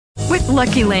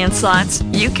Lucky Land Slots,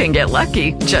 you can get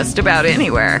lucky just about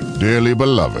anywhere. Dearly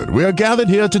beloved, we are gathered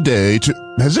here today to...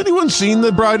 Has anyone seen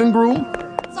the bride and groom?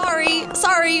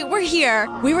 Sorry, we're here.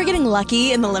 We were getting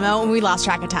lucky in the limo and we lost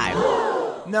track of time.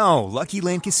 No, Lucky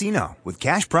Land Casino, with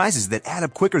cash prizes that add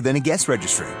up quicker than a guest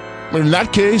registry. In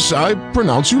that case, I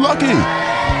pronounce you lucky.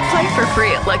 Play for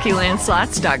free at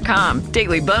LuckyLandSlots.com.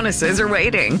 Daily bonuses are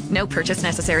waiting. No purchase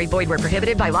necessary. Void where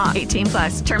prohibited by law. 18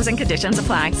 plus. Terms and conditions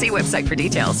apply. See website for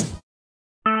details.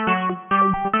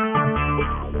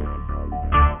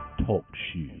 Talk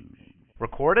shoes.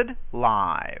 Recorded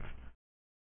live.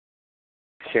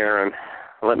 Sharon,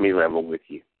 let me level with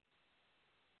you.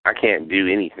 I can't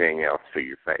do anything else for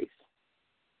your face.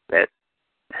 That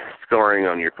scarring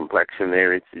on your complexion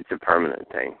there, it's a permanent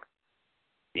thing.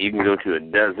 You can go to a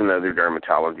dozen other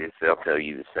dermatologists, they'll tell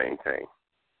you the same thing.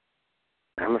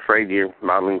 I'm afraid your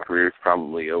modeling career is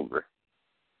probably over.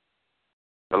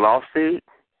 The lawsuit,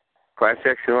 class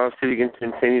action lawsuit against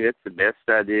Infinity, that's the best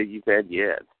idea you've had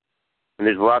yet. And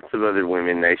there's lots of other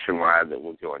women nationwide that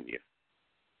will join you.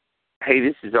 Hey,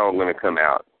 this is all going to come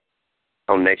out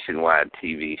on nationwide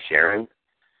TV, Sharon,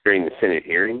 during the Senate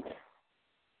hearings.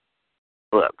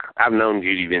 Look, I've known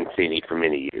Judy Vincini for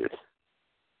many years.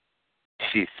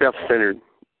 She's self-centered,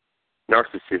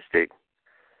 narcissistic.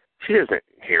 She doesn't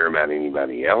care about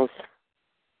anybody else.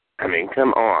 I mean,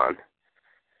 come on.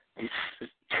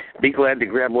 Just be glad to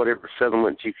grab whatever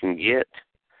settlement you can get.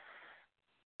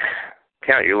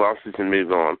 Count your losses and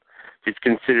move on. Just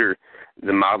consider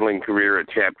the modeling career a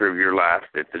chapter of your life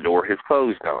that the door has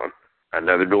closed on.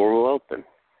 Another door will open.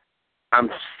 I'm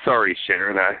sorry,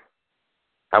 Sharon.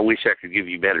 I wish I could give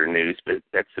you better news, but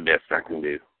that's the best I can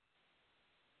do.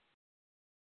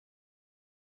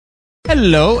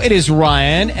 Hello, it is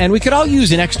Ryan, and we could all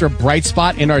use an extra bright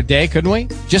spot in our day, couldn't we?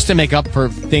 Just to make up for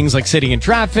things like sitting in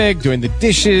traffic, doing the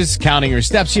dishes, counting your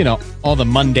steps, you know, all the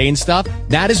mundane stuff.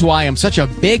 That is why I'm such a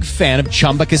big fan of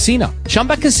Chumba Casino.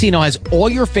 Chumba Casino has all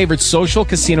your favorite social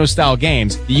casino-style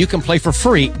games that you can play for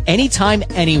free anytime,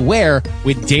 anywhere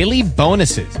with daily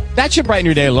bonuses. That should brighten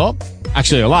your day a little.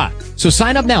 Actually, a lot. So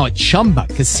sign up now at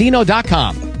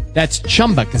ChumbaCasino.com. That's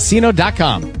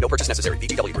ChumbaCasino.com. No purchase necessary.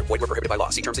 VGW Group. Void where prohibited by law.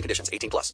 See terms and conditions. 18 plus.